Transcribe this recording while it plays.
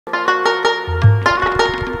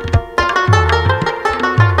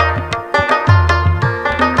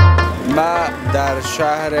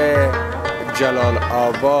شهر جلال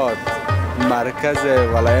آباد مرکز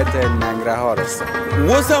ولایت ننگرهار هستم.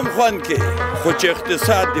 وزم خوان که خوچ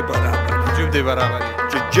اقتصاد دی برابر جب دی برابر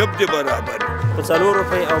جب دی برابر په 4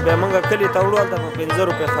 روپۍ او بیا موږ کلي ته وړو هلته په 15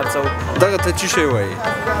 روپۍ خرڅوو. دغه ته څه شی وایي؟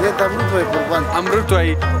 دې ته امرود وایي قربان. امرود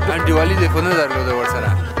وایي. انډیوالي دې خو نه درلوده ورسره؟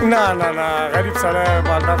 نه غریب سړی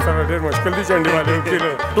مالدار سره ډېر مشکل دي چې انډیوالي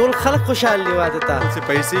وکړي. ټول خلک خوشحال دي واده ته. څه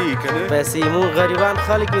پیسې یې که نه؟ پیسې موږ غریبان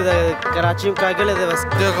خلک یو د کراچۍ م کاږلی دی بس.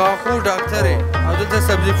 د غاښو ډاکټر یې او دلته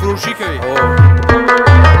سبزي فروشي کوي.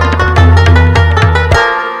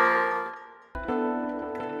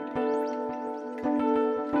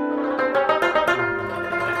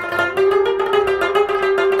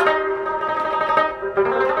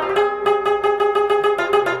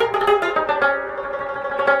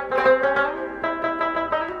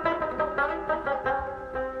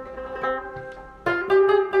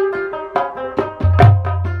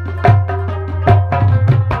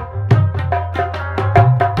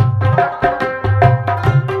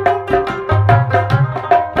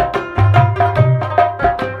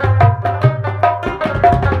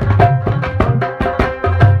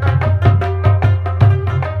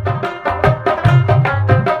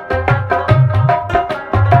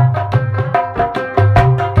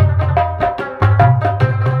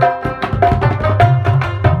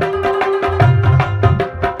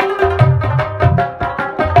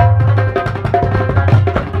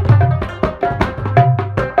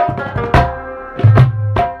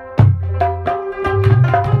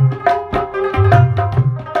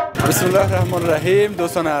 بسم الله الرحمن الرحیم.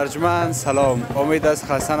 دوستان ارجمند سلام، امید است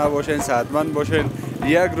خسته نباشین، صحتمند باشین،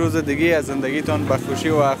 یک روز دیگه از زندگیتان به خوشی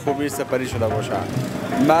و خوبی سپری شده باشه.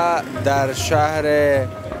 ما در شهر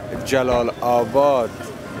جلال آباد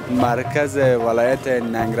مرکز ولایت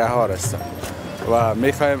ننگرهار هستم و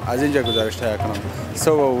میخوایم از اینجا گزارش تهیه کنم.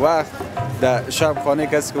 صبح وقت در شب خانه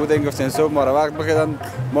کسی که بودن گفتن صبح ما را وقت بخیدن،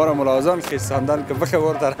 ما را ملازم خیستاندن که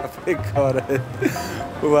بخواه طرف کاره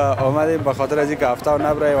و آمدیم به خاطر از اینکه هفته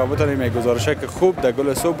نبره و بتونیم یک گزارشه که خوب در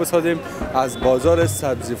گل صبح بسازیم از بازار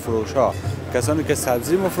سبزی فروش ها. کسانی که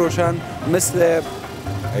سبزی مفروشن، مثل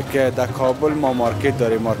که در کابل ما مارکت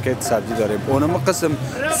داریم، مارکت سبزی داریم، اونم قسم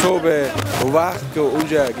صبح وقت که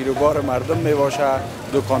اونجا گیروبار مردم میباشه،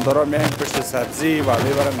 دکاندارا میان پشت سبزی و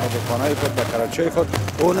میبرن به دکانهای خود، به کراچی خود.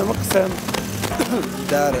 اونم قسم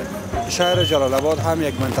در شهر جلال آباد هم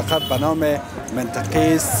یک منطقه به نام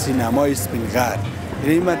منطقه سینمای اسپینغر.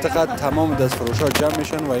 این منطقه تمام دست فروش ها جمع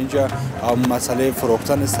میشن و اینجا مسئله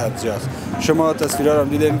فروختن سبزی هست. شما تصویرها رو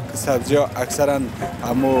دیدین، سبزی ها اکثرا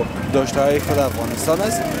اما داشته های خود افغانستان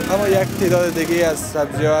است، اما یک تعداد دیگه از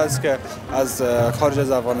سبزی ها است که از خارج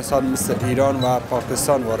از افغانستان مثل ایران و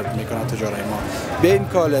پاکستان وارد میکنن تجار ما. به این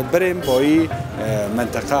کال بریم با این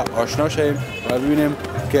منطقه آشنا شیم و ببینیم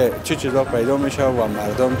که چه چیزا پیدا میشه و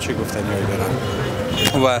مردم چه گفتنیایی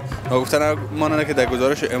دارن. و گفتن مانه که در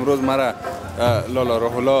گزارش امروز مرا لالا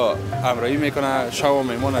روح الله امرایی میکنه. شب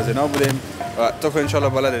میمون از اینا بودیم و تو که انشالله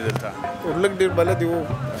بلدی دلتا لږ ډېر بلد یو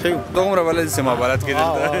ښه دومره بلدی چې ما بلد کې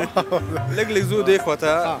دلته لږ زو دی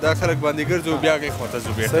خواته دا خلک باندې ګرځو بیا کې خواته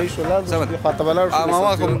زو بیا صحیح شو لازم خواته بلار شو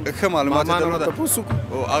ما کوم ښه معلومات درلوده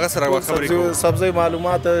او هغه سره خبرې کوو. سبزی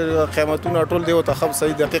معلومات قیمتونه ټول دی او ته خب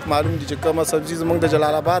صحیح دقیق معلوم دي چې کومه سبزی زمونږ د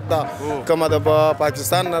جلال آباد ده، کومه د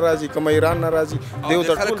پاکستان نه راځي، کومه ایران نه راځي. دیو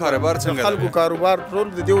ته خلک کاروبار څنګه خلکو کاروبار ټول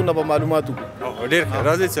د دیو نه به معلومات وکړو. ډېر ښه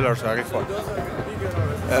راځي چې لاړ شو هغې خوا.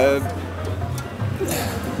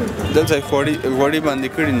 دلته غوړي باندې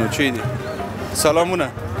کړي نو چی دي؟ سلامونه.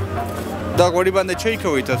 دا غوړي باندې چی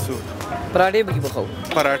کوئ تاسو؟ پراټې پکې پخوو.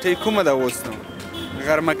 پراټې کومه ده اوس نو؟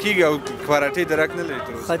 غرمه کېږي او پراټې درک نه لري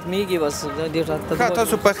تر اوسه؟ ختمېږي بس ښه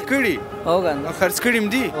تاسو پخ کړي او کنه او خرڅ کړي م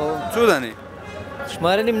دي؟ څو دانې؟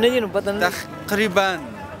 شمارلې م نه دي نو پته نه. تقریبا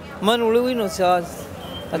من وړه وي نو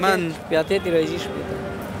من پیاتې ترې راځي شپې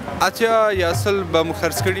اتیا یا اصل به مو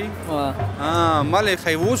خرڅ کړي؟ مالې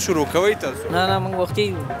ښایي اوس شروع کوئ تاسو؟ نه موږ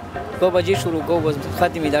وختي 2 بجې شروع کوو، بس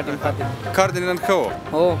ختمې دا ټیم ختم. کار دې نن ښه و؟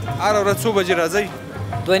 هو. هره ورځ څو بجې راځئ؟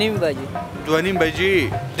 2:30 بجې. 2:30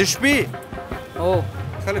 بجې د شپې؟ هو.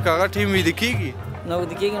 خلک هغه ټیم ویده کېږي؟ نه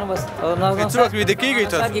ویده کېږي نو بس. څه وخت ویده کېږئ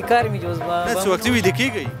تاسو؟ سهار کې کار مې جوز نه څه وخت ویده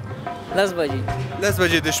کېږئ؟ 10 بجې. 10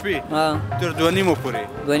 بجې د شپې؟ تر 2:30 پورې؟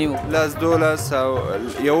 2:30. 10 12 او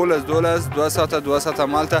 11 12 2 ساعته 2 ساعته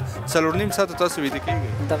مالته 4.5 ساعته تاسو ویده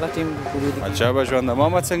کېږئ؟ دغه ټیم ویده کېږي. عجبه ژوند.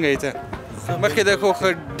 محمد څنګه یې ته؟ مخکې د خو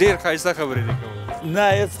ډېر ښایسته خبرې دي کوم. نه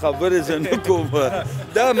هیڅ خبرې زه نه کوم.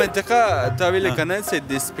 دا منطقه تا ویلې که نه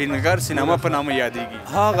د سپینغر سینما په نامه یادېږي.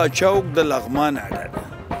 هغه چوک د لغمان اډه ده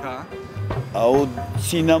او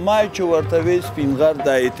سینما چې ورته وایي سپینغر د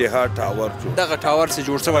اتحاد ټاور جوړ دغه ټاور چې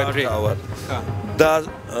جوړ شوی پرې ټاور دا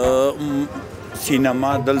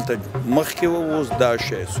سینما دلته مخکې و اوس دا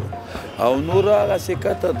شی سو او نور هغسې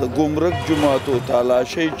کته د ګمرک جوماتو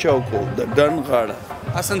تالاشۍ چوک و د ډنډ غاړه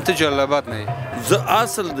اصلا ته جلال آباد نه یې؟ زه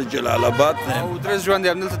اصل د جلال آباد نه یم. او درس ژوند یې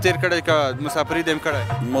همدلته تېر کړی که مسافري دې هم کړی؟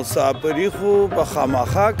 مسافري خو به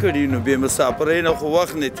خامخا کړي نو بې مسافرۍ نه خو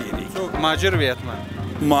وخت نه تېرېږي. څوک مهاجر وي حتما؟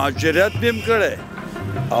 مهاجرت به هم کړی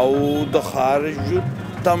او د خارجو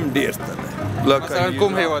تم ډېر ته دی مثلا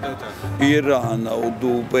کوم هېواد ته؟ ایران او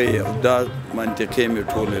دوبۍ او دا منطقې مې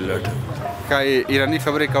ټولې لټوي. که ایراني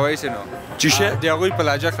خبرې کوی سي نو چې شه د هغوی په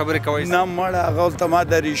لهجه خبرې کوی سي؟ نه مړه هغه ولته ما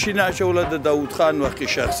د ریشي ناچوله د داود خان وخت کې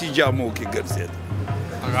شخصي جامو کې ګرځېده.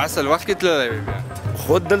 هغه اصل وخت کې تللی وي بیا؟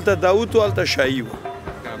 خود دلته داود و هلته شاهي وه.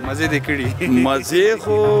 مزې دې کړي؟ مزې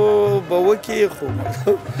خو به وکړي خو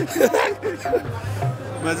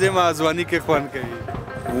مزې معزواني کې خوند کوي.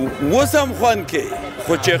 اوس هم خوند کوي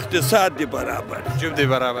خو چې اقتصاد دې برابر جب دې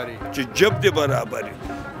برابري؟ چې جب دې برابر وي.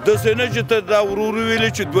 داسې نه چې ته دا ورور ویلې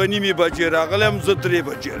چې 2:30 بجې راغلی یم زه 3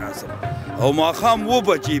 بجې راځم او ماښام 7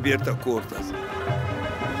 بجې بیرته کور ته ځم.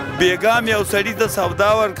 بېګا مې یو سړي ته سودا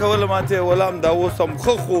ورکوله ما ته یې ولام دا اوس هم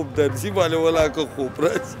ښه خوب درځي مالې ولا که خوب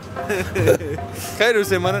راځي. خیر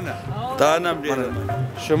اوسه مننه. تا هم ډېره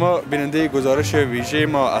شما بیننده گزارش ویژه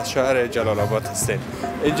ما از شهر جلال آباد هستید.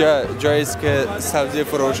 اینجا جایی است که سبزی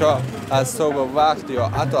فروش ها از صبح وقت یا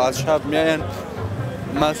حتی از شب میاین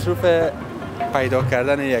مصروف پیدا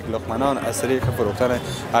کردن یک لقمه نان از طریق فروختن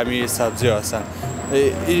همین سبزی ها هستند.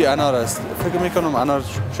 این انار است. فکر میکنم انار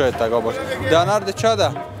شاید تگا باشه. ده انار ده چه ده؟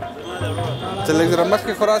 تلک در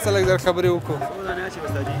مخی خورا تلک در خبری وکو.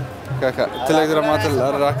 کاکا تلک در ماتل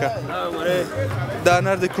راکا. ده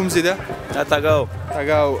انار ده کوم زیده؟ تگاو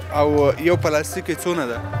او یو پلاستیک څونه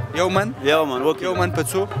ده؟ یو من وکړه یو من په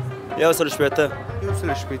څو؟ 180.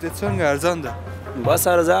 180 څنګه ارزان ده؟ بس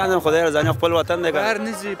ارزان خدای ارزان خپل وطن دی. بهر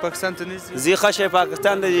نه ځي پاکستان ته نه ځي؟ زی خشه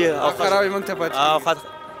پاکستان دی او خرابې موږ ته پاتې او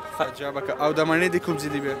عجبه. او د مڼې د کوم ځای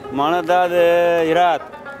دی بیا؟ مانا دا د هرات.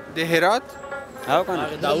 د هرات؟ او کنه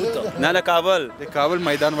داوود نه د کابل. د کابل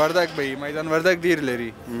میدان وردک به میدان وردک ډیر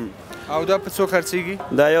لري. او دا په څو خرڅیږي؟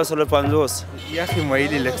 دا 150. یخي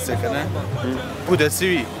ویلي لږ څه که نه بوده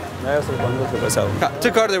سوي. دا 150 بس او څه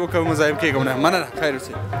کار دی وکړو مزاحم کېږم نه مننه خیر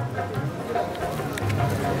اوسې.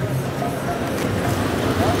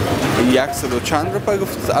 100 و چند روپه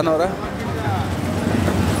گفت اناره؟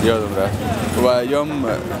 یادم رفت. و یام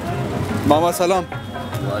ماما سلام.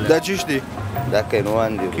 دا چیش دی؟ دا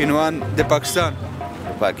کینوان دی. کینوان د پاکستان؟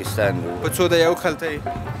 پاکستان دی. په څو د یو خلطه یې؟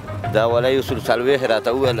 دا ولا یو سل څلوېښت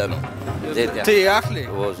راته وویله نو ته یې اخلې؟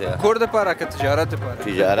 کور دپاره که تجارت دپاره؟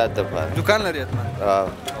 تجارت دپاره. دکان لري حتما؟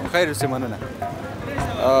 خیر اوسې مننه.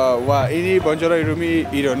 و اینی بانجارای رومی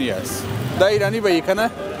ایرانی است. دا ایرانی به ای کنه؟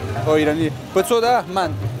 او ایرانی په څو ده؟ من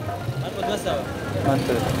من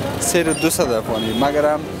 3200 افغانی.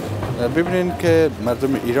 مگرم ببینین که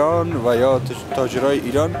مردم ایران و یا تاجرای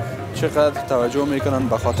ایران چقدر توجه میکنن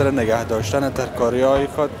به خاطر نگه داشتن ترکاری های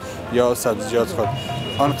خود یا سبزیجات خود.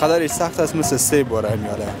 آنقدر سخت است مثل سیب باره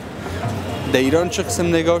میاله. در ایران چه قسم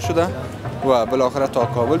نگاه شده و بالاخره تا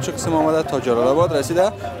کابل چه قسم آمده تا جلال آباد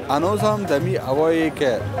رسیده. هنوز هم دمی هوایی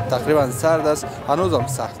که تقریبا سرد است هنوز هم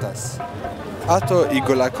سخت است. حتی این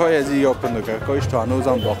گلک های از یا پندوکک هایش تا هنوز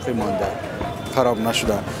هم باقی مانده خراب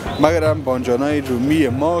نشده. مگرم بانجانای رومی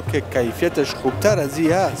ما که کیفیتش خوبتر از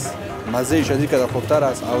این است، مزه شدی که خوبتر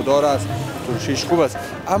است، اودار است، ترشیش خوب است،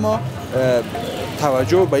 اما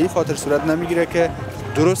توجه به این خاطر صورت نمیگیره که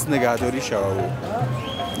درست نگهداری شود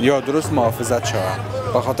یا درست محافظت شود.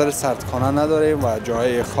 به خاطر سردخانه نداریم و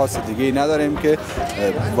جای خاص دیگه نداریم که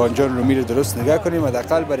بانجان رومی رو درست نگه کنیم.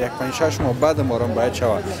 حداقل بر 1-5-6 ماه بعد ما رو باید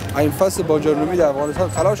شود. این فصل بانجان رومی در افغانستان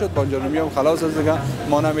خلاص شد، بانجان رومی هم خلاص از دیگه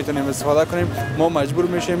ما نمیتونیم استفاده کنیم. ما مجبور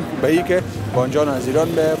میشیم به این که بانجان از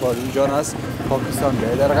ایران به بانجان از پاکستان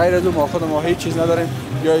بیاید. در غیر از اون ما خود ما هیچ چیز نداریم.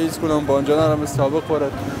 یا هیچ کدوم بانجان رو سابق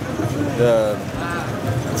وارد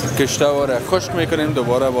کشته واره خشک میکنیم،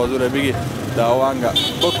 دوباره بازار بگی داوانگا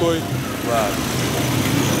بکوی و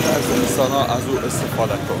از انسان ها از او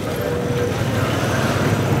استفاده کن.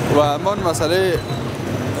 و من مسئله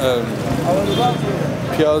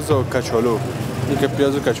پیاز و کچالو، این که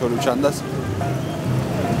پیاز و کچالو چند است؟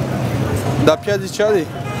 دا پیازی چه دی؟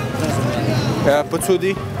 پچو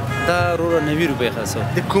دی؟ دا رو 90 روپے خاصو.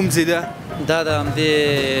 دی کوم زیده؟ دا د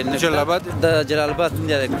جلال آباد؟ د جلال آباد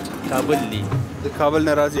نه د کابل دی. د کابل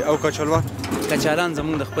نه راځي. او کچالو؟ کچالان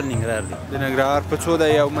زمونږ د خپل ننګرهار دي. د ننګرهار په څو دی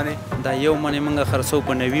یو منې؟ دا یو منې موږ خرڅو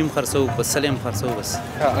په 90 خرڅو په 100 خرڅو بس.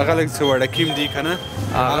 هغه لږ څه وړکیم دي که نه؟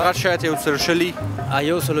 هغه شاید یو سل شلي.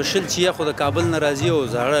 یو سل شل چې یا خو د کابل نه راځي او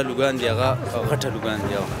زاړه لوګان دي هغه غټه لوګان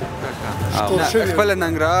دي. خپل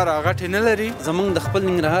ننګرهار غټې نه لري؟ زمونږ د خپل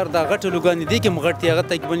ننګرهار دا غټه لوګان دي کې مغټ دي هغه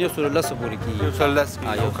تقریبا 110 پورې کېږي.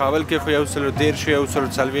 110 او کابل کې خو 113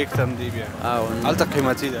 140 هم دی بیا. هلته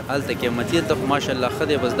قیمتي ده. هلته قیمتي ده خو ماشاءالله ښه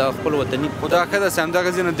دی بس دا خپل وطني. خو دا ښه ده چې همدغه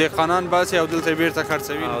ځینې دهقانان باسي او دلته بیرته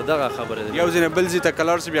خرڅوي. او دغه خبره ده. یو ځینې بل ځای ته که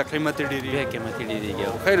لاړ شي بیا قیمت یې ډېرېږي. بیا قیمت یې ډېرېږي.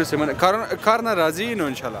 خیر اوسې کار نه راځي نو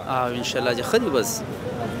انشاءالله. انشاءالله چې ښه دی بس.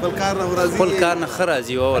 خپل کار نه راځي. خپل کار نه ښه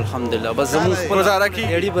راځي او الحمدلله بس زموږ خپل ګزاره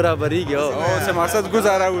کېږي. اړي برابرېږي. اوسې مقصد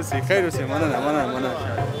ګزاره وسي. خیر اوسې مننه.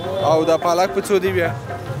 او دا پالک په څو دی بیا؟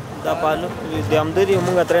 دا پالک د همدري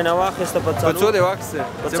موږ ترېنه واخیسته په څو دی واخیسته؟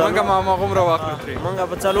 زمونږ ماما غومره واخلو ترې. موږ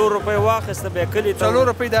په 4 روپۍ واخیسته بیا کلي ته 4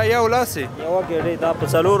 روپۍ دا یو لاسې؟ یوه ګېډۍ دا په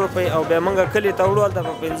 4 روپۍ او بیا موږ کلي ته وړو هلته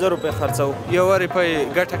په 15 روپۍ خرڅوو. یوه روپۍ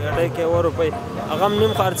ګټه ګېډۍ کې 1 روپۍ هغه هم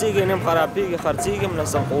نیم خرڅېږي نیم خرابېږي خرڅېږي هم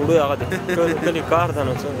لسم خو وړو هغه دی کلي کار ده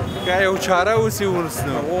نو څه که یو چاره وسي اوس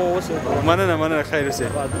نو مننه خیر اوسې.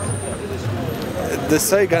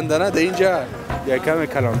 دستای گندنه در اینجا یکم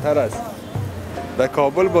کلانتر است. در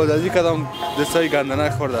کابل بازاری کدام دستای گندنه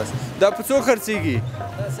خورده است. در پچو خرچیگی؟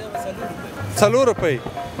 3 روپۍ.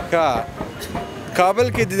 که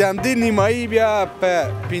کابل کې دیدم دی نیمایی بیا په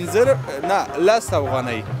 15 نه 10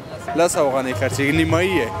 افغانۍ 10 افغانۍ خرچیگی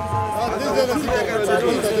نیماییه.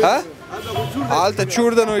 ها؟ هلته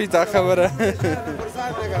چور ده نو تا خبره.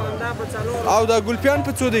 او دا ګلپیان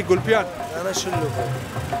په څو دی ګلپیان؟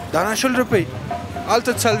 دانه 10 روپۍ.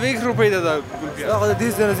 هلته 40 روپۍ ده دا ګلپیان. دا خو د دې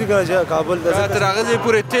څه نزدیک راځي کابل ته. تر هغه ځای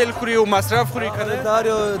پورې تیل خوري او مصرف خوري که نه؟ دا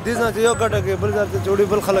یو دې ځای ته یو ګټه کوي بل ځای ته جوړي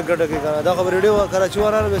بل خلک ګټه کوي که نه. دا خو ریډیو کراچي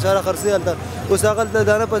والا بېچاره خرڅوي هلته. اوس هغه دلته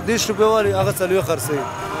دانه په 30 روپۍ والي هغه 40 خرڅوي.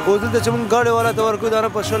 اوس دلته چې موږ ګاډۍ والا ته ورکوو دانه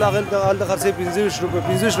په 20 هلته خرڅوي 25 روپۍ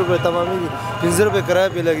 25 روپۍ تمامېږي. 15 روپۍ کرایه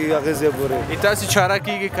پرې لګېږي هغې ځای پورې. تاسې چاره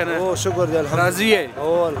کېږي که نه؟ او شکر دی الحمدلله. راضي یې؟ او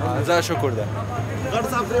الحمدلله. ځا شکر ده. غټ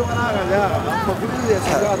صاحب پرې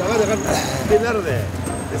ونه دی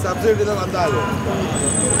سبزی دیدم اندازه.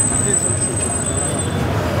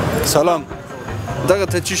 سلام. دغه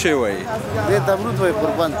ته چی شی وایي؟ دې ته امرود وایي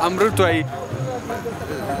قربان. امرود وایي.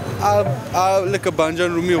 لکه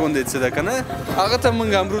بانجان رومي غوندې څه ده که نه؟ هغه ته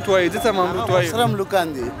موږ امرود وایي دې ته هم امرود وایي. سره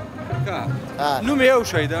املوکان دي. نوم یو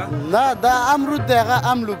شی ده؟ نه دا امرود دی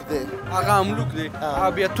هغه املوک دی. هغه املوک دی.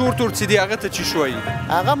 بیا تور څه دی هغه ته چی شی وایي؟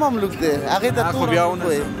 هغه هم املوک دی. هغې ته تور املوک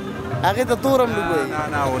وایي. هغې ته تور املوک وایي.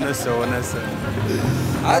 نه ونسه.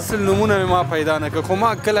 اصل نمونه مې ما پیدا نه کړ خو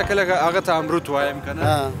ما کله هغه ته امرود وایم که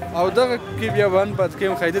نه. او دغه کې بیا بند پد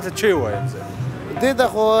کې خیدې ته چی وایم زه؟ دې ته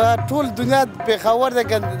خو ټول دنیا پېښور دی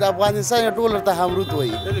که د افغانستان ټول ورته امرود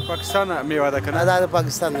وایي. دا د پاکستان میوه ده که نه؟ دا د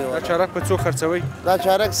پاکستان میوه. دا چارک په څو خرڅوئ؟ دا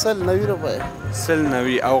چارک 90 روپۍ.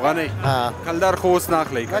 90 افغانۍ. کلدار خو اوس نه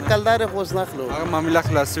اخلئ که نه؟ کلدار یې خو اوس نه اخلو. هغه معامله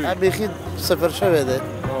خلاص شوي؟ بیخي صفر شوی دی.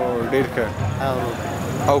 ډېر ښه.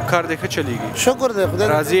 او کار دې ښه چلیږي؟ شکر دی خدای.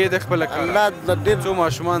 راضي یې د خپله کار؟ الله ډېر. څو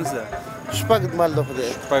ماشومان زده؟ 6 مال د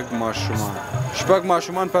خدای. 6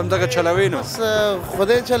 ماشومان په همدغه چلوئ نو؟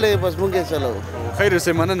 خدای چلوي بس موږ یې چلوو. خیر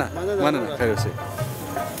اوسئ. مننه. خیر اوسئ.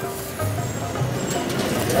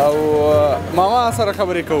 او ماما سره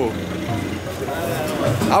خبرې کوو.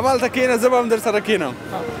 همالته کښېنه زه به هم در سره کښېنم.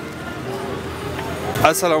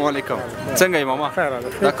 السلام علیکم. څنګه یې ماما؟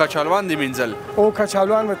 دا کچالوان دي مینځل؟ او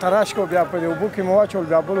کچالوان مې تراش کړو بیا په دې اوبو کې مې واچول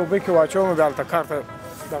بیا بل اوبو کې واچوم بیا هلته کار ته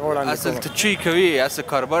دغه وړاندې کوم. اصل ته چی کوي؟ اصل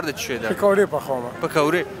کاروبار د څه شی ده؟ پکوړې پخوم.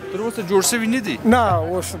 پکوړې تر اوسه جوړ شوي نه دي؟ نه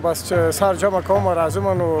اوس بس چې سهار جمع کوم راځم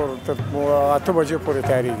نو تر 8 بجې پورې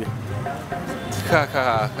تیارېږي. ښه.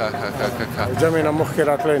 جمعې نه مخکې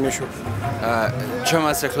راتلی نه شو.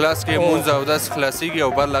 جمعه چې خلاص کړې مونځ او داسې خلاصېږي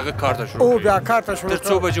او بل هغه کار ته شروع او بیا کار ته شروع. تر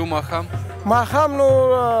څو بجو ماښام؟ ماښام نو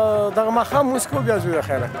دغه ماښام مونځ کوو بیا ځو د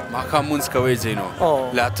خیره. ماښام مونځ کوئ ځئ نو؟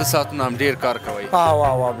 له 8 ساعتو نه هم ډېر کار کوئ.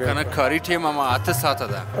 که نه کاري ټیم هم 8 ساعته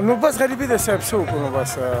ده. نو بس غریبي د صاحب څه وکړو نو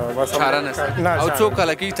بس چاره نشته. او څو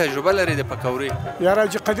کاله کېږي تجربه لرې د پکوړې؟ یاره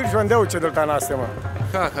حاجي قدیر ژوندی و چې دلته ناست یم.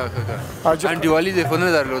 ښه. انډیوالي دې خو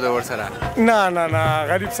نه درلوده ورسره؟ نه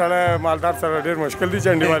غریب سړی مالدار سره ډېر مشکل دی چې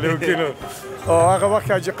انډیوالي وکړي نو. هغه وخت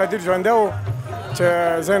کې حاجي قدیر ژوندی و چې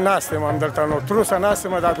زه ناست یم همدلته نو تر اوسه ناست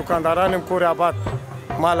یم. دا دوکانداران هم کور آباد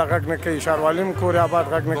ماله غږ نه کوي. ښاروالي هم کور آباد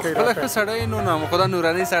غږ نه کوي. خپله ښه سړی نو نامخدا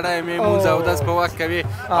نوراني سړی یم مونځ او داس په وخت کوي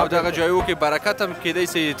او دغه ځایو کې برکت هم کیدی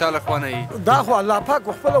سي تا له خوا نه وي. دا خو الله پاک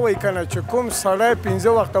خپله وایي که نه چې کوم سړی 15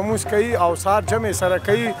 وخته مونځ کوي او سهار جمع سره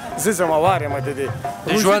کوي زه ذمهوار یم د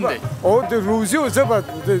دې ژوند دی او د روزي. زه به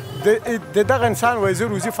د دغه انسان وایي زه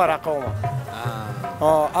روزي فراقوم.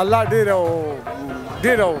 الله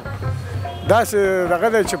ډېر داسې دغه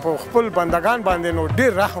دی چې په خپل بندګان باندې نو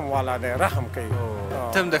ډېر رحم والا دی رحم کوي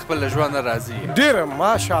ته هم د خپل ژوند راضي یې ډېر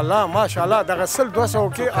ماشاءالله ماشاءالله دغه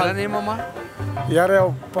 100-200 کې کلن یې ماما یاره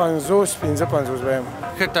یو 50-55 به یم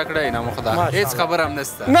ښه تکړه یې نه خدا هېڅ خبره هم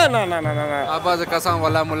نشته نه بعضې کسان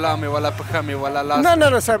ولا ملا مې ولا پښه مې ولا لاس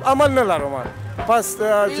نه صاحب عمل نه لرم پس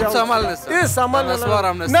هېڅ عمل نشته هېڅ عمل نسوار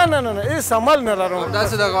هم نشته نه هېڅ عمل نه لرم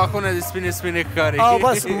داسې د غاښونه دې سپینې سپینې ښکاري او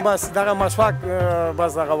بس دغه مسواک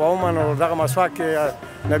بس دغه ومنو دغه مسواک کې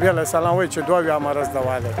نبي علیه السلام وایي چې دوه وي مرض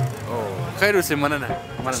دوا دی خیر اوسې مننه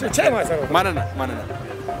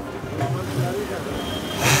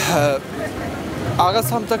هغه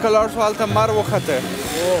سم ته که لاړ شو هلته مر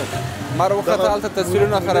وخته هلته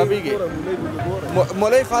تصویرونه خرابېږي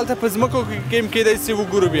مولۍ خو هلته په ځمکو کې هم کېدی سي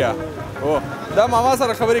وګورو بیا دا ماما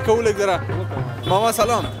سره خبرې کوو لږ ذره ماما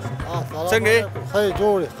سلام څنګه یې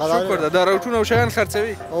شکر ده دا روټونه او شیان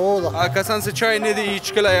خرڅوي کسان څه چای نه دي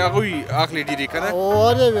هېڅکله هغوی اخلي ډېرې که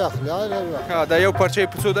نه دا یو پرچه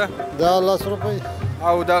په څو ده دا 10 روپۍ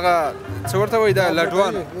او دغه څه ورته وایي دا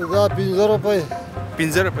لډوان دا 15 روپۍ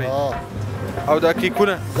 15 روپۍ او دا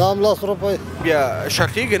کیکونه دا هم 10 روپۍ بیا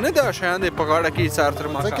شخیږي نه دا شیان دی په غاړه کې سهار تر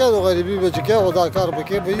ماښام څه کوې غریبي به چې کوې خو دا کار به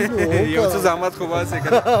کوې به یو څه زحمت خو باسې که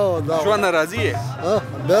نه ژوند نه راضي یې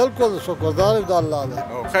بلکل شکردار یم د الله دی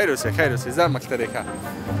خیر اوسې ځان مکترې ښه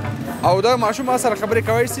او دا ماشوم ما سره خبرې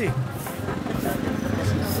کوی سي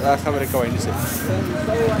خبرې کوی نه سي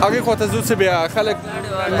هغې خوا ته ځو څه بیا خلک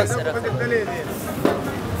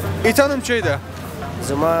ایتا نوم چی ده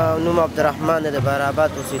زما نوم عبدالرحمن دی بهر آباد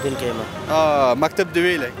اوسېدونکی یم مکتب دې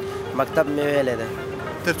ویلی مکتب مې ویلی دی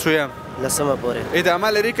تر څویم 10مه پورې ادامه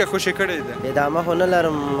لري که خوشې کړې ده ادامه خو نه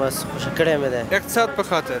لرم بس خوشې کړی مې دی اقتصاد په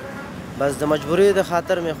خاطر بس د مجبورۍ د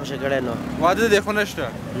خاطر مې خوشې کړی نو واده دې خو نشته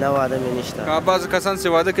نه واده مې نشته که بعضې کسان چې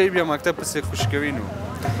واده کوي بیا مکتب پسې خوشې کوي نو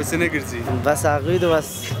پسې نه ګرځي بس هغوی د بس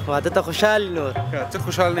واده ته خوشحال نور ته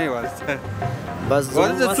خوشحال نه یې واده ته بس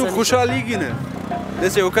واده ته څوک خوشحالېږي نه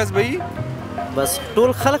داسې یو کس به وي بس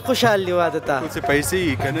ټول خلک خوشحال دي واده ته څه پیسې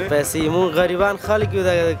یي که نه پیسې مونږ غریبان خلک یو د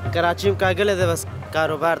کراچي هم کاږلی دی بس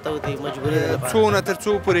کاروبار ته وتې مجبوري ده څونه تر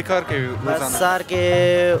څو پورې کار کوي بس سهار کې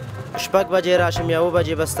 6 بجې راشم یا 9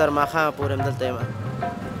 بجې بس تر ماښامه پورې همدلته یم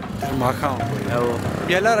تر ماښامه پورې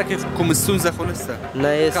بیا لاره کې کومه ستونزه خو نشته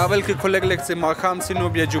نه کابل کې خو لږ لږ څه ماښام سي نو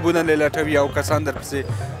بیا جوبونه لټوي او کسان درپسې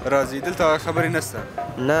راځي دلته خبرې نشته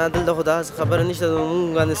نه دلته خو داسې خبره نشته مونږ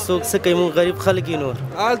باندې څوک څه کوي مونږ غریب خلک یو نور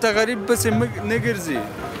هلته غریب پسې نه ګرځي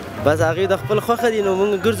بس هغې د خپل خوښه دي نو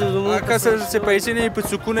مونږ ګرځو کس چې پیسې نه وي په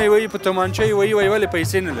څوکونه یې وایي په تمانچه یې وایي ولې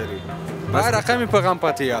پیسې نه لري هر رقم یې په غم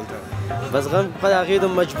پاتې یې هلته بس غم په هغې د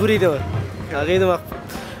مجبوري ده هغې د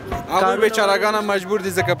هغوی بیچارهګان هم مجبور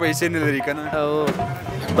دي ځکه پیسې نه لري که نه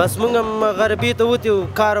بس مونږ هم غربي ته وتې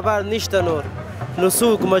کاروبار نشته نور نو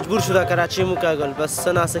څوک مجبور شو دا کراچي مو کاږل بس څه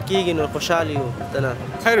ناسه کېږي نو خوشحال یو ته نه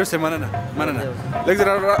خیر اوسې مننه لږ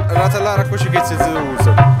راته لاره خوشي کړي چې زه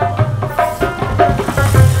اوسم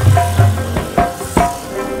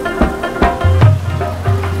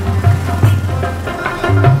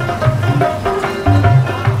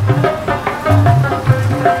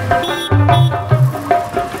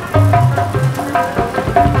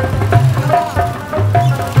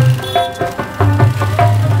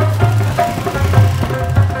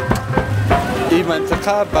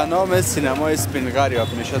منطقه به نام سینمای اسپینغر یاد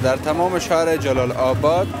میشه. در تمام شهر جلال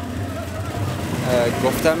آباد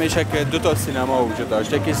گفته میشه که دو تا سینما وجود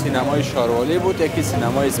داشت، یکی سینمای شاروالی بود، یکی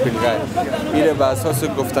سینمای اسپینغر. این به اساس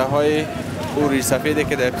گفته های اوری سفیدی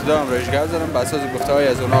که در ابتدا هم روش گفت دارم، به اساس گفته های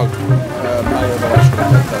از اونها من یادداشت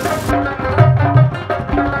کردم.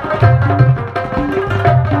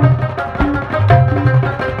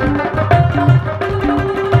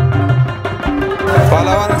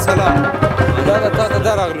 پهلوان سلام.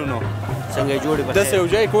 دا راغلو نو څنګه جوړې به داسې یو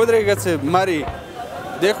ځای کې ودرېږه چې مري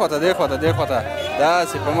دې خواته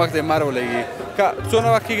داسې په مخ دې مر ولګي. څونه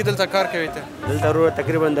وخت کېږي دلته کار کوې ته؟ دلته وروره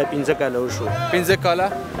تقریبا د 15 کاله وشو. 15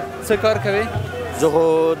 کاله څه کار کوې؟ زه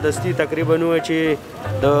خو دستي تقریبا ووایه چې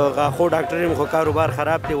د غاښو ډاکټر یم، خو کاروبار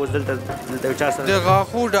خراب دی. اوس دلته یو چا سره د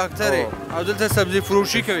غاښو ډاکټر یې او دلته سبزي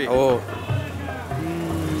فروشي کوې؟ هو.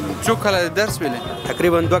 څو کاله درس ویلې؟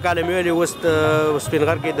 تقریبا 2 کاله مې ویلې. اوس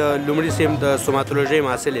سپینغر کې د لومړي سیم د سوماتولوژي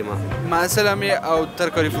محصل یم. محصل هم او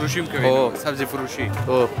ترکاری فروشي هم کوې؟ سبزي فروشي.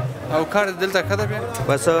 او کار دلته ښه ده بیا؟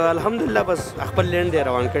 بس الحمدلله بس خپل لینډ دی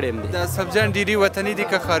روان کړی یم. د سبزیان ډېري وطني دي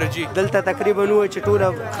که خارجي؟ دلته تقریبا ووایه چې ټوله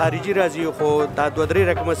خارجي راځي، خو دا 2-3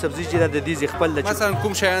 رقمه سبزي چې ده د دې خپل ده. مثلا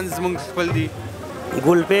کوم شیان زموږ خپل دي؟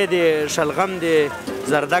 ګلپی دی، شلغم دی،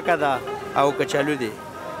 زردکه ده او کچالو دی.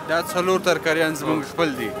 دا څلور ترکاریان زموږ خپل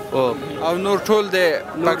دي او نور ټول د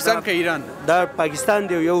پاکستان که ایران؟ دا پاکستان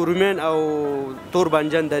دی، یو رومین او تور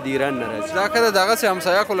بانجان د ایران نه راځي. دا که د دغسې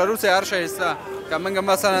همسایه خو لرو چې هر شی شته. که موږ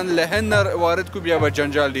مثلا له هند نه وارد کو بیا به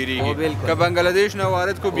جنجال ډېرېږي، که بنګلادیش نه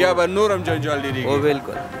وارد کو بیا به نور هم جنجال ډېرېږي.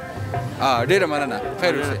 بالکل. ډېره مننه.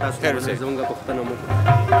 خیر اوسئ. خیر اوسئ. زموږ پوښتنه مو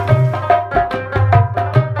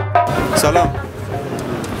سلام.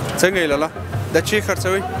 څنګه یې لالا؟ دا چی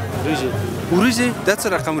خرڅوئ؟ وریجې. دا څه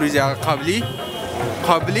رقم وریجې؟ هغه قابلي؟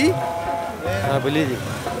 قابلي؟ قابلي دي.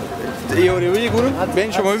 یو ریوی ګورم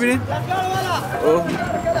بین شما ببینید.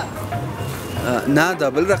 نه دا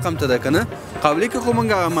بل رقم ته ده که نه؟ قابلي که خو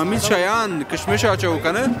موږ ممیز شیان کشمش اچوو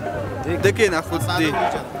که نه؟ دکې نخود دی.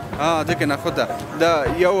 دکې نخود ده. دا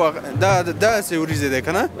یو داسې وریجې دی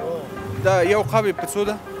که نه؟ دا یو قاب په څو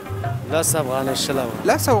ده؟ 10 افغانۍ 20 افغانۍ.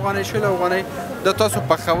 10 افغانۍ 20 افغانۍ. دا تاسو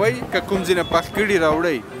پخوئ که کوم ځینې پخ کړي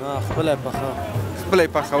راوړئ؟ نه خپله یې پخوم. خپله یې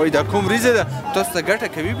پخوئ. دا کوم وریجې ده تاسو ته ګټه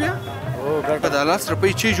کوي بیا؟ په دا 10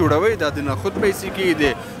 روپۍ چی جوړوئ؟ دا د نخود پیسې کېږي، د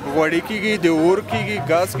غوړي کېږي، د اور کېږي،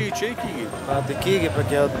 ګاز کېږي، چی کېږي؟ پاتې کېږي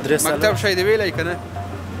پکې یو 3 ساله. مکتب شی دی ویلی که نه؟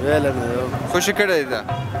 ویلی مې. خوشي کړی ده؟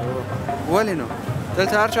 ولې نو؟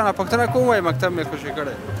 دلته هر چا نه پوښتنه کوم وایي مکتب مې خوشي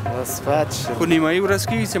کړی. بس پاتې شم. خو نیمایي ورځ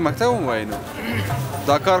کېږي چې مکتب هم وایي نو.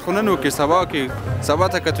 دا کار خو نن وکړي، سبا کې سبا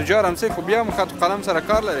ته که تجار هم سې خو بیا هم خط قلم سره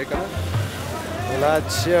کار لري که نه؟ ولا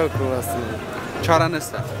چې وکړو اصلا چاره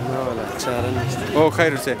نشته. نه ولا چاره نشته. او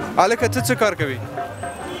خیر اوسې. هلکه ته څه کار کوې؟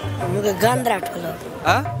 موږ ګند راټولو.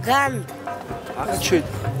 ګند. هغه چې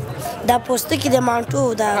دا پوستکي د مانټو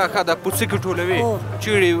دا دا پوستکي ټولوي؟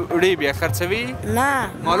 چیړې وړې بیا خرڅوي؟ نه.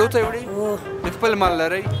 مالو ته یې وړې؟ د خپل مال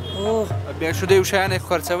لرئ؟ بیا شیدې او شیان یې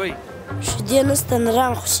خرڅوئ؟ شیدې نشته،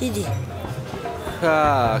 نران خوشي دي.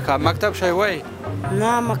 ښه مکتب شی وایي؟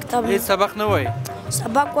 نه مکتب هېڅ سبق نه وایي؟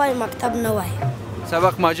 سبق وایي مکتب نه وایي.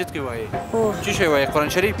 سبق ماجد کې وایي؟ چی شی وایي؟ قرآن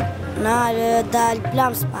شریف؟ نه د الف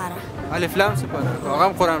لام سپاره. الف لام سپاره؟ هغه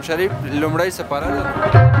هم قرآن شریف لومړی سپاره ده.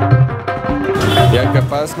 یک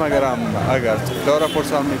پس مگرم اگر طفلا را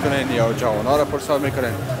پرسان میکنین یا جوانها را پرسان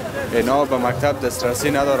میکنین اینا به مکتب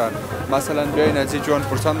دسترسی ندارن. مثلا بیاین از این جوان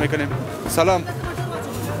پرسان میکنیم سلام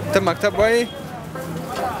تو مکتب بایی؟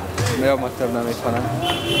 یا مکتب نمیخوانم.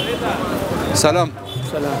 سلام.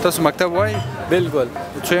 تاسو مکتب بایی؟ بالکل.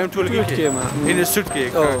 چویم ټولګي کې؟ انسټیټیوټ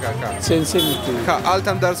کې. ساینسي مکتب. ښه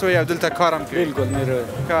هلته هم درس وایي او دلته کار هم کوي؟ بالکل میروي.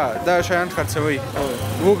 ښه دا شیان خرڅوئ؟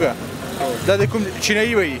 وږه دا د کوم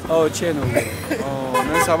چینایي وایي؟ چین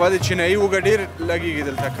نن سبا د چینایي وږه ډېر لګېږي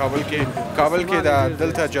دلته کابل کې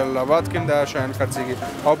دلته جلال آباد کې هم دا شیان خرڅېږي.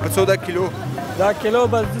 او په څو ده کیلو؟ دا کیلو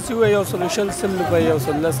بس داسې وایي 120 سل روپۍ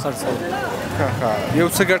 110 خرڅوي. ښه یو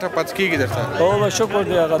څه ګټه پاتې کېږي درته؟ او شکر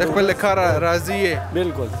دی هغه. د خپل کاره راضي یې؟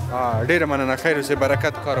 بالکل. ډېره مننه. خیر اوسې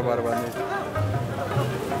برکت کاروبار باندې.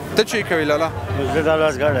 ته چی کوې لالا؟ زه دا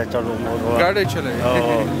لاس ګاډی چلوم. ګاډی چلوې؟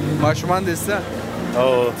 ماشومان دې شته؟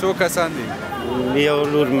 څو کسان دي؟ یو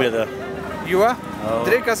لور مې ده. یوه؟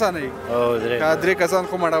 3 کسان یې؟ 3 کسان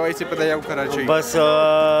خو مړوئ چې په دا یو کار اچوي؟ بس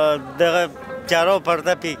دغه چارو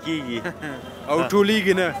پرده پې کېږي. او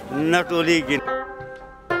ټولېږي نه؟ نه ټولېږي.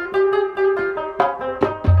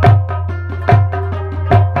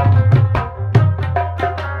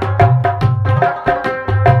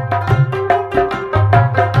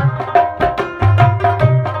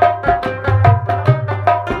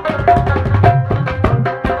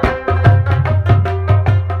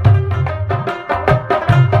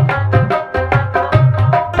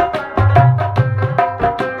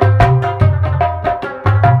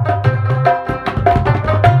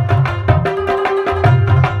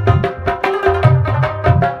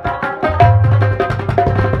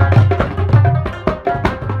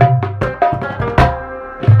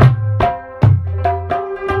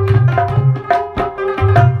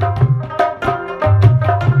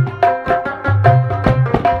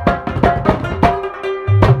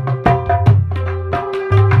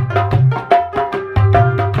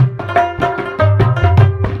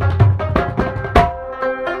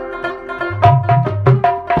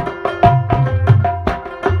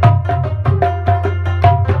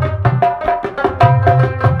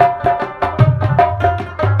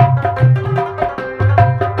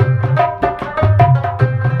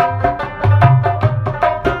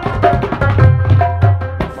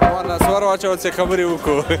 واچو چې خبرې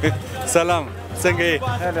وکړو. سلام څنګه یې؟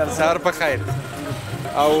 سهار په خیر.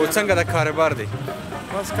 او څنګه د کاروبار دی؟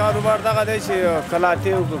 بس کاروبار دغه دی چې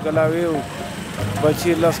کلاتې وکړو کلاوې وکړو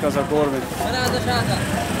بچي 10 کسه کور مې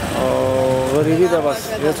او غریبي ده بس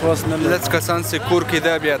هېڅ وس نه. 10 کسان چې کور کې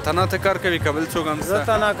ده بیا تنها ته کار کوي که بل څوک هم شته؟ زه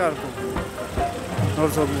تنها کار کوم. نور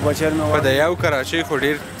څوک بچیان مې په د یو کراچۍ خو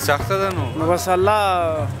ډېر سخته ده نو بس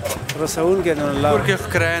الله رسونکی دی الله کور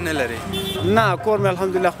کې کرایه نه لري نه کور مې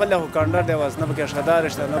الحمدلله خپل خو کانډر دی بس نه پکې اشغدار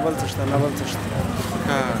شته نه بل څه شته نه بل څه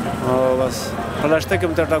شته او بس پلاشته کې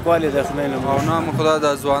مې تر ټاکوالې دی خدای نه او نه خدا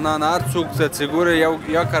د ځوانان هر څوک چې ګوره یو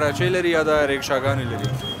یا کراچۍ لري یا د ریکشاګانې لري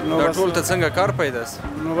دا ټول ته څنګه کار پیدا سي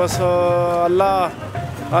نو بس الله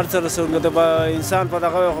هر څه رسونکی د انسان په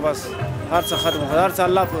دغه خو بس هر څه ختم هر څه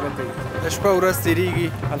الله پوره کوي شپه ورځ تېرېږي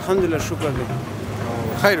الحمدلله شکر دی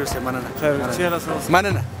خیر اوسې مننه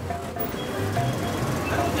مننه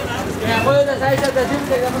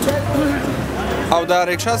او دا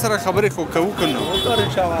ریکشا سره خبرې خو کوو که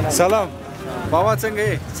نه سلام بابا څنګه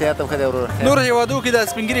یې صحت هم ښه دی ورور نور هېوادو کې د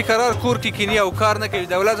سپین ږیري قرار کور کې کیني او کار نه کوي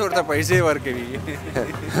دولت ورته پیسې ورکوي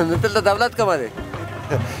نو دلته دولت کومه دی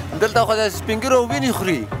دلته خو د سپین ږیرو وینې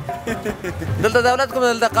خوري دلته دولت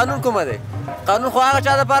کومه دلته قانون کومه دی قانون خو هغه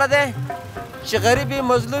چا دپاره دی چې غریب وي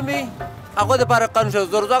مظلوم وي هغوی دپاره قانون شته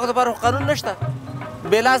زورزاکو دپاره خو قانون نشته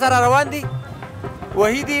بېلا سره روان دي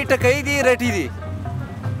وهي دي ټکوي دي رټي دي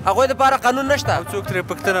هغوی دپاره قانون نشته او څوک ترې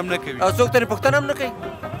پوښتنه هم نه کوي او څوک ترې پوښتنه هم نه کوي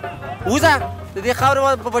وځه د دې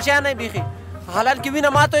خاورې په بچیان یې بیخي حلال کې وینه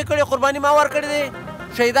ما توی کړې قرباني ما ورکړې دي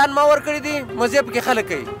شهیدان ما ورکړي دي مزې پکې خلک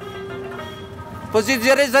کوي په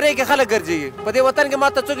زرې کې خلک ګرځېږي په دې وطن کې ما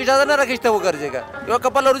ته څوک اجازه نه راکوي چې ته وګرځېږه یوه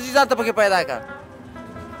کپله روزي ځان ته پکې پیدا کړه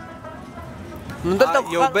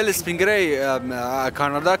یو بل سپین ږیری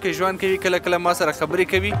کاناډا کې ژوند کوي کله کله ما سره خبرې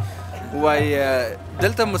کوي وایي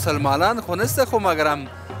دلته مسلمانان خو نسته خو مګر هم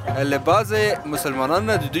له بعضې مسلمانانو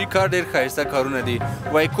نه د دوی کار ډېر ښایسته کارونه دي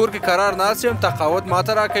وایي کور کې قرار ناست یم تقاوت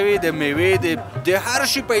ماته راکوي د میوې د هر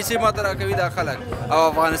شي پیسې ماته راکوي دا خلک او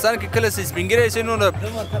افغانستان کې کله چې سپین ږیری شي نو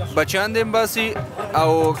بچیان دې هم باسي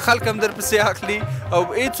او خلک هم درپسې اخلي او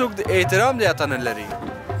هېڅوک د احترام د اته نه لري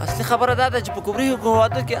اصلي خبره دا ده چې په کفري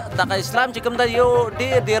هېوادو کې دغه اسلام چې کوم دا یو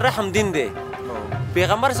ډېر ډېر رحم دین دی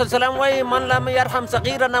پیغمبر صلی الله علیه وسلم وایي من لم یرحم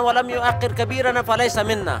صغیرنا ولم یعقر کبیرنا فلیس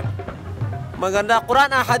منا مګر دا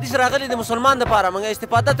قرآن احادیث راغلي د مسلمان دپاره مګر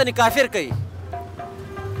استفاده ته کافر کوي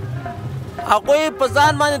هغوی په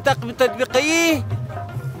ځان باندې تطبیقوي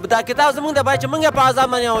دا کتاب زموږ د باید چې موږ یې په ځان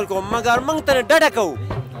باندې عمل کوو مګر موږ ته ډډه کوو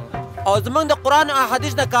او زموږ د قرآن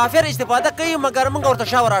احادیث نه کافر استفاده کوي مګر موږ ورته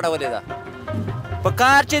شا ور اړولې ده په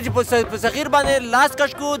کار چې په صغیر باندې لاس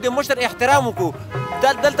کش کړو د مشر احترام وکړو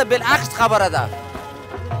دلته بالعکس خبره ده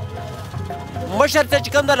مشر ته چې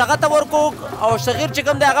کوم ده هغه ته ورکړو او صغیر چې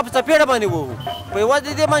کوم دی هغه په څپېړه باندې ووهو په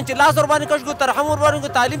یوازې دې باندې چې لاس ورباندې کش کړو ترحم ورباندې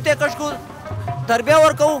کړو تعلیم ته یې کش کړو تربیه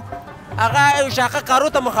ورکوو هغه یو شاخه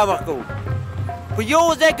کارو ته مخامخ کوو په یو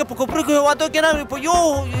ځای کې په کفري هېوادو کې نه په یو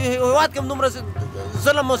هېواد کې هم دومره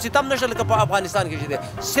ظلم او ستم نشته لکه په افغانستان کې چې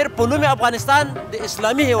دی صرف په نوم افغانستان د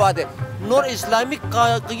اسلامي هېواد دی نور اسلامي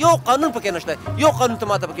یو قانون پکې نشته یو قانون ته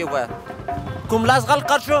ماته پکې ووایه کوم لاس غل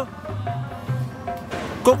قد شو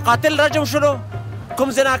کوم قاتل رجم شلو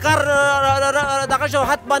کوم زناکار دغه شو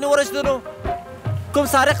حد باندې ورسېدلو کوم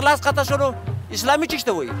سارق لاس قطع شلو اسلامي چی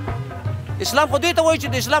ته وایي اسلام خو دې ته وایي چې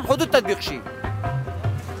د اسلام حدود تطبیق شي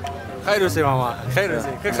خیر اوسې ماما خیر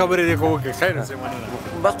اوسې ښه خبرې دې خو وکړې خیر اوسې مننه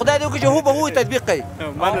بس خدای دې وکړي چې هو به هو تطبیق کوي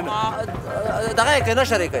دغه یې کوي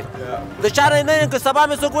نشر یې کوي د چا نه که سبا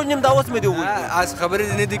مې څوک وژنیم دا اوس مې دې ووایي از خبرې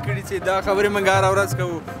دې نه دي کړي چې دا خبرې موږ هره ورځ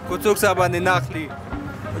کوو خو څوک سا باندې نه اخلي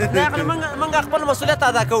موږ خپل مسؤلیت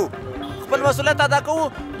ادا کوو خپل مسؤلیت ادا کوو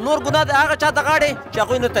نور ګناه د هغه چا د غاړې چې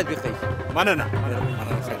هغوی نه تطبیق کوي مننه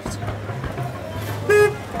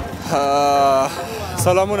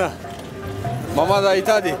سلامونه ماما دا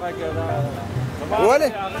ایتا دي ولې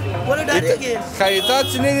ډارېږې ښه ایتا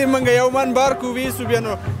چې نه دي موږ یو من بار کو ویسو بیا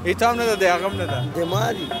نو ایتا هم نه ده د هغه هم نه ده د ما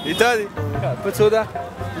دي ایتا دي په څو ده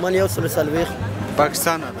من 140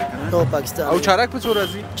 پاکستان ده او پاکستان او چارک په څو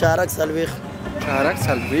راځي چارک 40 چارک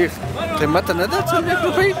 40 قیمت نه ده 40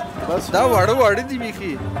 روپۍ دا واړه واړه دي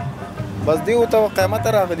بیخي بس دی ته قیمت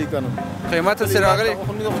راغلی کنه قیمت سره راغلی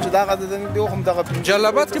خو چې دا غد دی هم دغه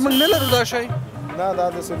جلابات کې موږ نه لرو دا شی نه دا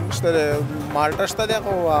د سمشته مالټا شته دی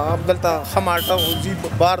خو عبدالته خ مالټا وزي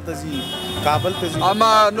بار ته زی کابل ته زی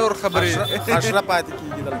اما نور خبرې خشره پاتې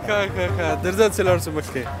کیږي دلته کا درځه څلور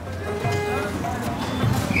سمخه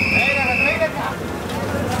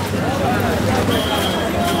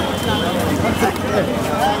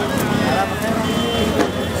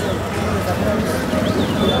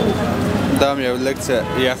دام یو لږ څه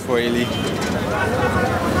یخ ویلي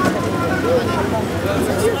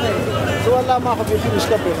والله ما خو بیخي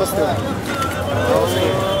مشکل پرې اخیستی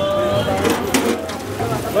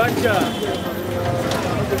بچه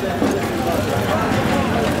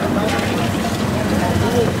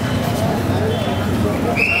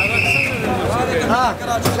ها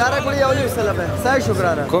چارک وړي یو نیم سل به سای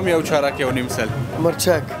شکرانه کوم یو چارک یو نیم سل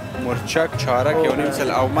مرچک چارک یو نیم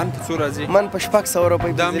سل او من په څو راځي من په 600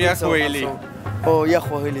 روپۍ دام یخ ویلی او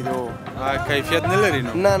یخ وهلی دی کیفیت نه لري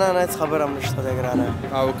نو نه هیڅ خبره هم نشته دی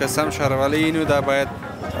ګرانه او قسم شروالی نو دا باید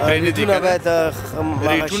ریټونه باید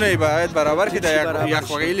ریټونه باید برابر کړي دا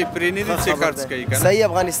یخ ویلی پرې نه دي چې خرڅ کوي کنه صحیح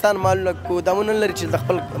افغانستان مالونه کو دمونه لري چې د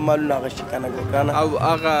خپل مالونه غشي کنه او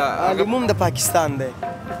هغه عموم د پاکستان دی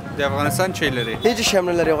د افغانستان چي لري هیڅ شی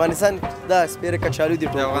نه لري افغانستان دا سپیره کچالو دی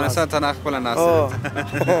ټول د افغانستان ته خپل ناس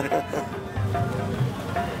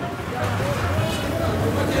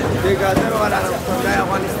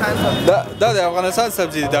دا د افغانستان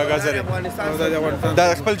سبزی دا گازر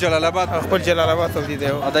دا خپل جلال آباد سبزی دی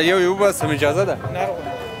دا یو بس اجازه ده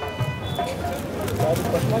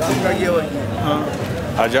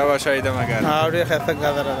عجب شاید مگر ډېر خسته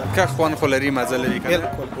گازر ده که خوان خو لري مزه لري کنه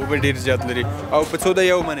او به ډېر زیات لري او په څو ده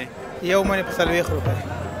یو منې په 40 روپۍ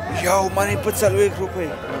یو منې په 40 روپۍ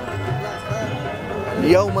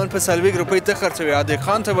یو من په 40 روپۍ ته خرڅوي ا دې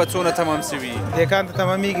خان ته به څونه تمام سوي دې کان ته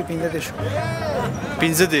تمامېږي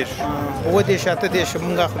 15 او دې شاته دې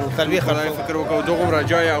شمونږ اخلو 40 خرڅو فکر وکړو دغه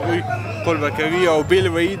راځي هغه کول بکوي او بیل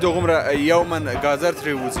وی دغه یو من گازر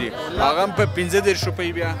ترې وځي هغه په 15 روپۍ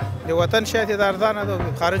بیا د وطن شاته د ارزانه د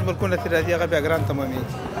خارج ملکونو ته راځي هغه بیا ګران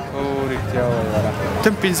تمامېږي او رښتیا وایي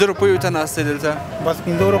تم 15 روپۍ ته ناشته دلته بس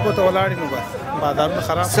 15 روپۍ ته ولاړ نو بس بازارونه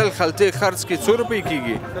خراب سل خلطه خرڅ کې 100 روپۍ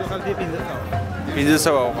کیږي سل خلطه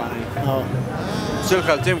 1500 افغانۍ سل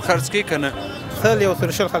خلطه خرڅ کې کنه سل یو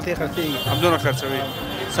سل خلطه خرڅېږي همدونه خرڅوي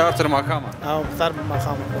سهار تر ماښامه او تر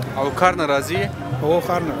ماښامه او کار نه راځي او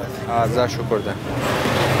کار نه راځي زه شکر ده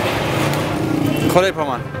خدای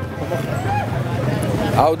پامان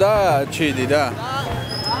او دا چی دی دا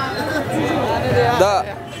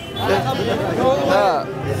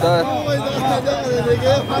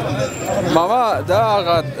ماما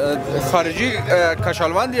دا خارجی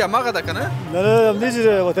کچالوان دی هماغه ده کنه؟ نه همدیجی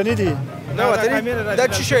وطنی دی نه وطنی دا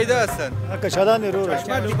چی شایده هستن؟ کچالان رو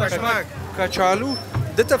کچالو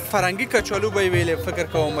دته فرنگی کچالو به ویلې فکر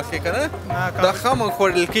کوم مخې کنه دا خام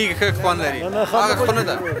خوړل کیږي ښه خوان لري هغه خونه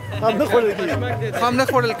ده خام نه خوړل کیږي خام نه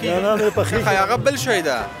خوړل کیږي نه په خې هغه بل شی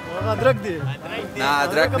ده ادرک دی نه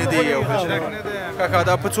ادرک نه دی یو کاکا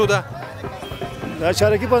دا په څو ده دا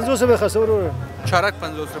چارکی 500 به خسرو چارک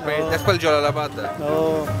 50 روپۍ د خپل جلال آباد ده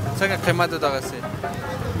څنګه قیمت دغه سي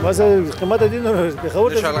بس قیمت دي نو په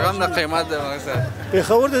خور ده شلغم د قیمت ده مثلا په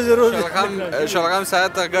خور ده ضرور شلغم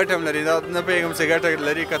ساعت ګټم لري نه پیغام څه ګټه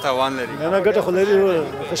لري که تاوان لري نه ګټه خو لري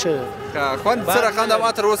خشه خوان سره خوان د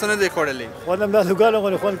ماتر وسه نه دی خوړلې خوان د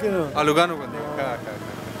لوګانو خوان کینو الوګانو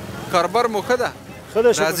باندې کاربر مخده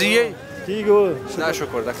راضی کیګو نه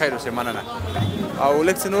شکر ده خیر اوسه مننه او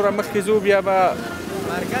لکه نور مخکې زو بیا به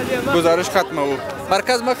گزارش ختمه وو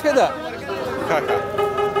مرکز مخکې ده کاکا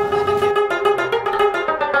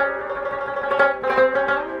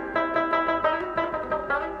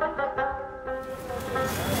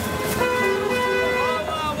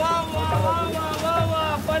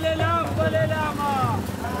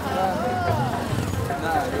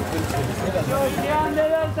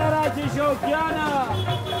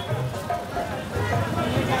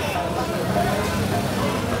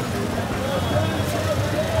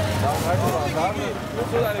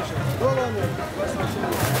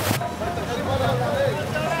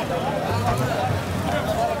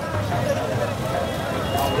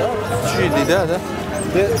چی دیده ده؟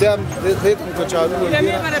 دیدم کچالو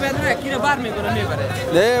میبره بدون کی رو بر میکنه میبره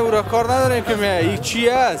نه او را کار نداریم که این چی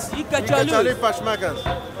است؟ این کچالو پشمک است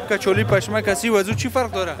کچالی پشمک است و ازو چی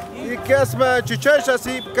فرق داره؟ این قسم چوچهش است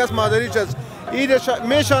قسم مادریش است این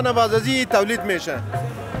میشانه باز از این تولید میشه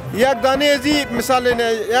یک دانه از این مثال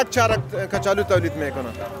یک چارک کچالو تولید میکنه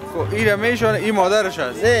این میشانه این مادرش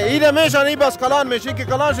است نه این میشانه این بس کلان میشه که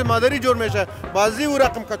کلانش مادری جور میشه بازی او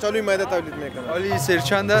رقم کچالوی میده تولید میکنه ولی سیر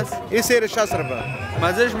چند است؟ این سیر 60 روپیه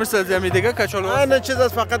مزهش مثل زمین دیگه کچالو است؟ نه چیز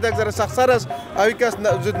است فقط یک ذره سخت‌تر است اوی کس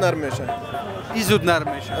زود نرم میشه این زود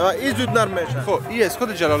نرم میشه این زود نرم میشه خب این از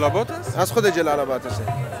خود جلال آباد است؟ از خود جلال آباد است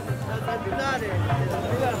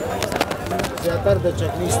زیادتر در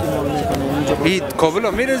چکنی استعمال میکنه اینجا این کابل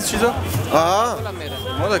هم میره چیزا؟ آه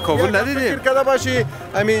ما در کابل ندیدیم فکر کرده باشی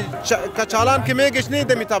امی کچالان که میگش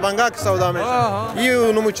نیده می تابنگا که سودا میشه این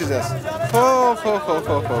نمو چیز است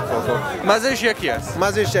مزهش یکی است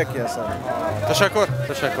مزهش یکی است تشکر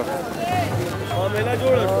معامله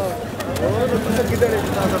جوړه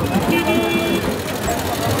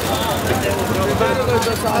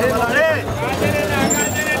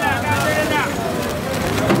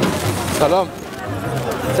سلام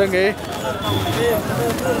څنګه یې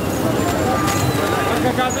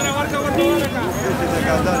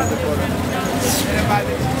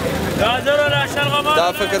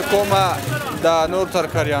دا فکر کوم دا نور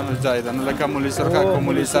ترکاریانو ځای ده، نو لکه مولی سرخک و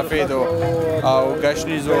مولی سفید او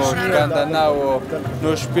ګشنیز و ګندنه و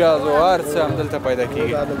نوش پیاز و هر څه همدلته پیدا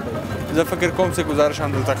کیږي. زه فکر کوم چې گزارش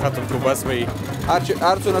همدلته ختم کو بس به هر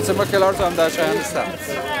څونه چې مخکې لاړ شو همدا شیان شته.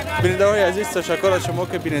 بیننده‌های عزیز تشکر از شما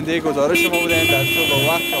که بیننده گزارش ما بودین. در صبح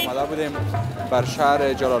وقت آمده بودیم بر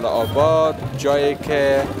شهر جلال آباد، جایی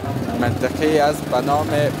که منطقه است به نام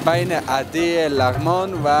بین عده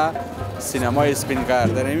لغمان و سینمای اسپینگر.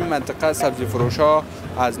 در این منطقه سبزی فروشا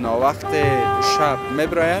از ناوقت شب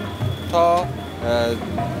میبرایند تا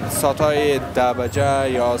ساعتهای 10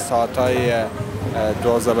 بجه یا ساعتهای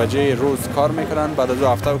 12 بجه روز کار میکنن. بعد از 2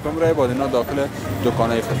 هفته حکم رای بعد اینا داخل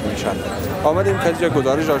دکانهای خود میشن. آمدیم که اینجا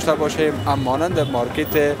گزارش داشته باشیم. اما مانند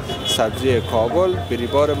مارکت سبزی کابل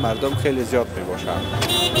بریبار مردم خیلی زیاد میباشند.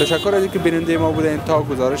 تشکر از اینکه بیننده ما بودین. تا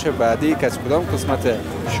گزارش بعدی که از کدام قسمت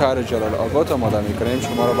شهر جلال آباد آماده میکنیم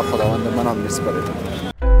شما را به خداوند منان میسپاریم.